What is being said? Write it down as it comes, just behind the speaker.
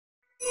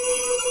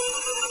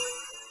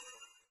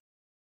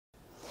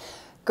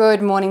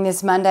Good morning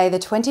this Monday, the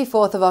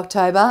 24th of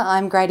October.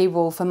 I'm Grady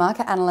Wolfe, a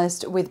market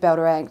analyst with Bell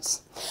Direct.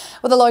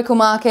 Well, the local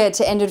market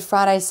ended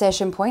Friday's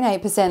session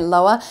 0.8%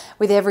 lower,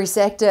 with every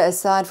sector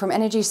aside from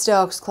energy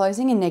stocks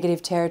closing in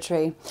negative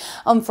territory.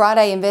 On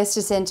Friday,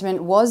 investor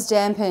sentiment was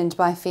dampened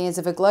by fears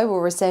of a global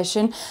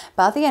recession,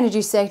 but the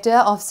energy sector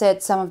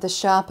offset some of the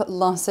sharp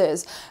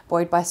losses,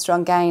 buoyed by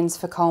strong gains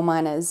for coal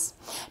miners.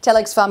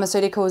 Telix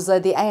Pharmaceuticals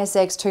led the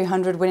ASX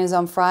 200 winners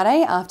on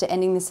Friday after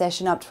ending the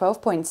session up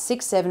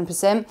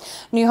 12.67%.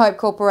 New Hope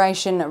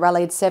Corporation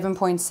rallied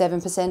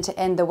 7.7% to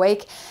end the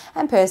week,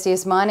 and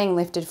Perseus Mining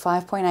lifted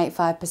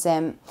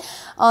 5.85%.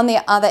 On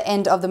the other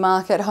end of the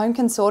market, Home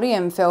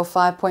Consortium fell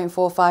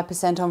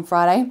 5.45% on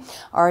Friday.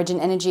 Origin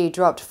Energy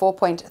dropped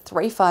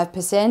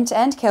 4.35%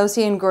 and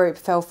Kelsian Group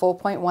fell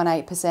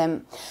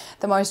 4.18%.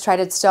 The most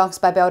traded stocks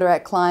by Bell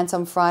Direct clients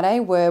on Friday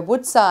were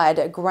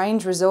Woodside,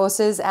 Grange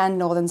Resources and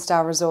Northern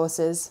Star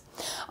Resources.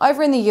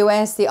 Over in the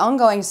US, the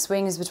ongoing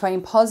swings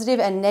between positive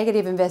and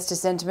negative investor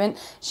sentiment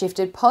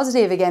shifted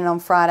positive again on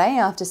Friday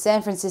after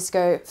San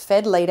Francisco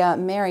Fed leader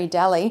Mary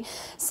Daly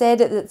said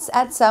that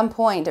at some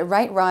point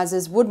rate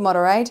rises would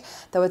moderate,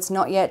 though it's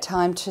not yet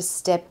time to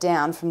step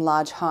down from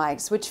large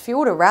hikes, which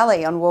fueled a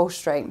rally on Wall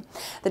Street.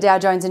 The Dow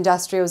Jones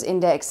Industrials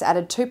Index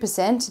added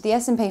 2%, the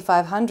S&P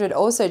 500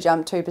 also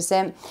jumped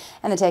 2%,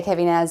 and the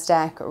tech-heavy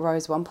Nasdaq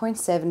rose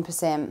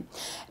 1.7%.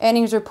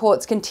 Earnings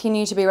reports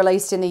continue to be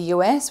released in the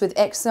US, with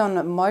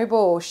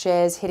ExxonMobil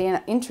shares hitting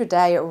an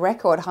intraday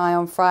record high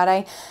on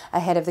Friday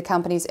ahead of the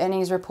company's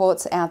earnings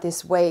reports out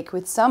this week,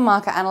 with some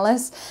market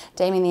analysts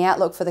deeming the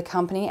outlook for the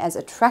company as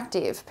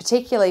attractive,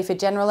 particularly for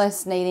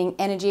generalists needing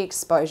energy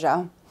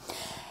exposure.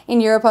 In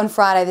Europe on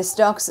Friday, the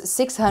Stoxx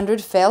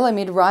 600 fell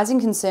amid rising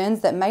concerns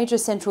that major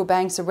central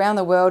banks around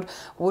the world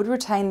would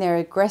retain their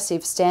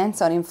aggressive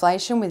stance on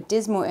inflation, with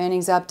dismal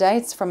earnings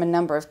updates from a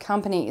number of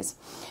companies.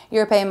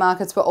 European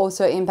markets were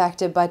also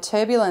impacted by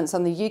turbulence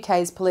on the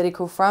UK's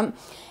political front,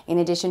 in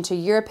addition to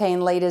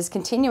European leaders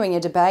continuing a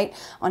debate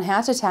on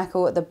how to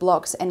tackle the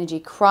bloc's energy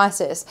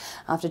crisis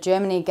after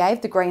Germany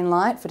gave the green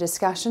light for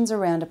discussions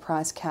around a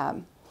price cap.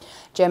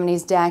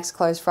 Germany's DAX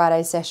closed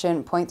Friday's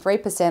session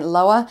 0.3%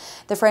 lower.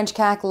 The French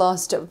CAC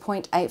lost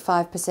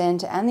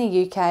 0.85%, and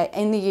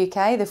in the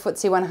UK, the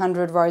FTSE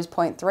 100 rose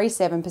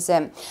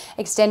 0.37%,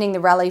 extending the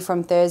rally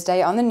from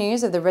Thursday on the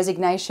news of the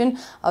resignation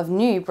of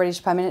new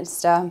British Prime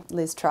Minister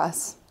Liz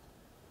Truss.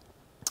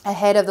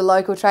 Ahead of the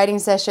local trading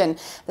session,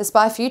 the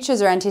SPI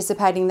futures are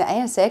anticipating the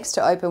ASX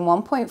to open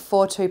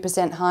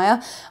 1.42% higher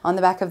on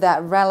the back of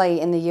that rally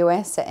in the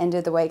US that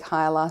ended the week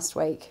higher last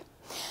week.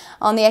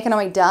 On the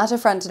economic data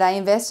front today,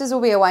 investors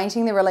will be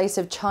awaiting the release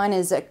of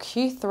China's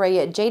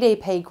Q3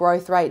 GDP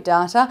growth rate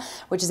data,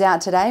 which is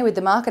out today, with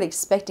the market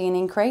expecting an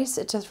increase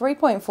to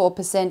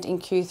 3.4% in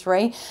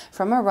Q3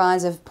 from a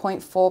rise of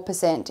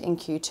 0.4% in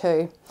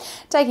Q2.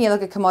 Taking a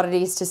look at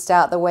commodities to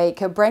start the week,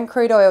 Brent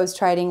crude oil is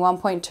trading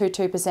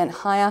 1.22%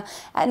 higher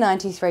at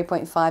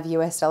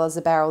 $93.5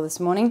 a barrel this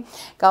morning.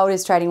 Gold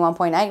is trading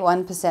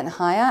 1.81%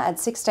 higher at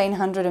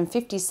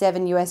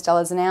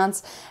 $1,657 an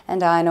ounce,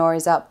 and iron ore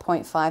is up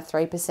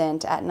 0.53%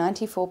 at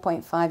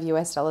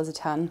 $94.5 a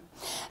tonne.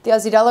 The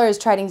Aussie dollar is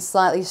trading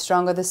slightly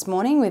stronger this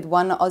morning, with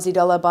one Aussie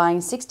dollar buying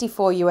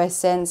 64 US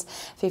cents,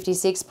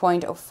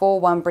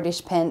 56.41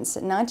 British pence,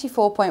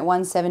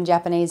 94.17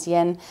 Japanese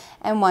yen,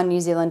 and one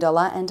New Zealand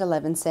dollar and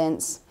 11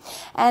 cents.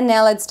 And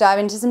now let's dive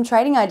into some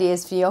trading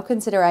ideas for your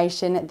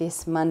consideration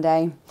this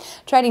Monday.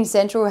 Trading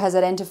Central has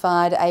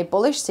identified a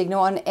bullish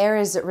signal on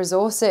Grange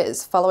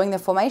Resources following the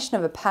formation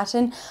of a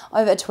pattern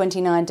over a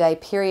 29-day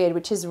period,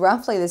 which is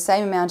roughly the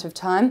same amount of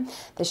time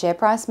the share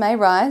price may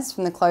rise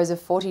from the close of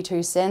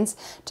 42 cents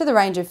to the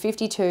range of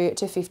 52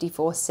 to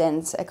 54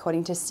 cents,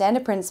 according to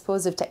standard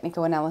principles of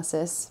technical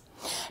analysis.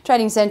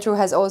 Trading Central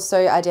has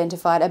also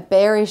identified a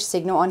bearish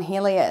signal on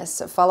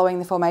Helios following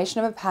the formation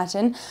of a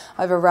pattern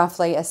over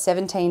roughly a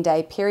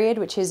 17-day period,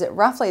 which is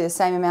roughly the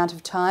same amount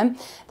of time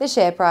the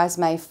share price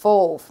may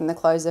fall from the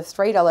close of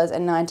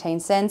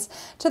 $3.19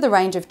 to the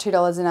range of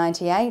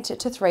 $2.98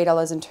 to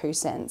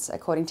 $3.02,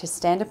 according to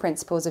standard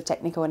principles of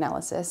technical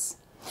analysis.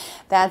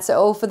 That's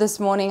all for this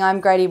morning. I'm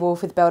Grady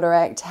Wolfe with Bell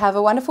Direct. Have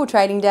a wonderful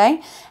trading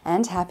day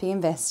and happy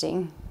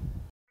investing.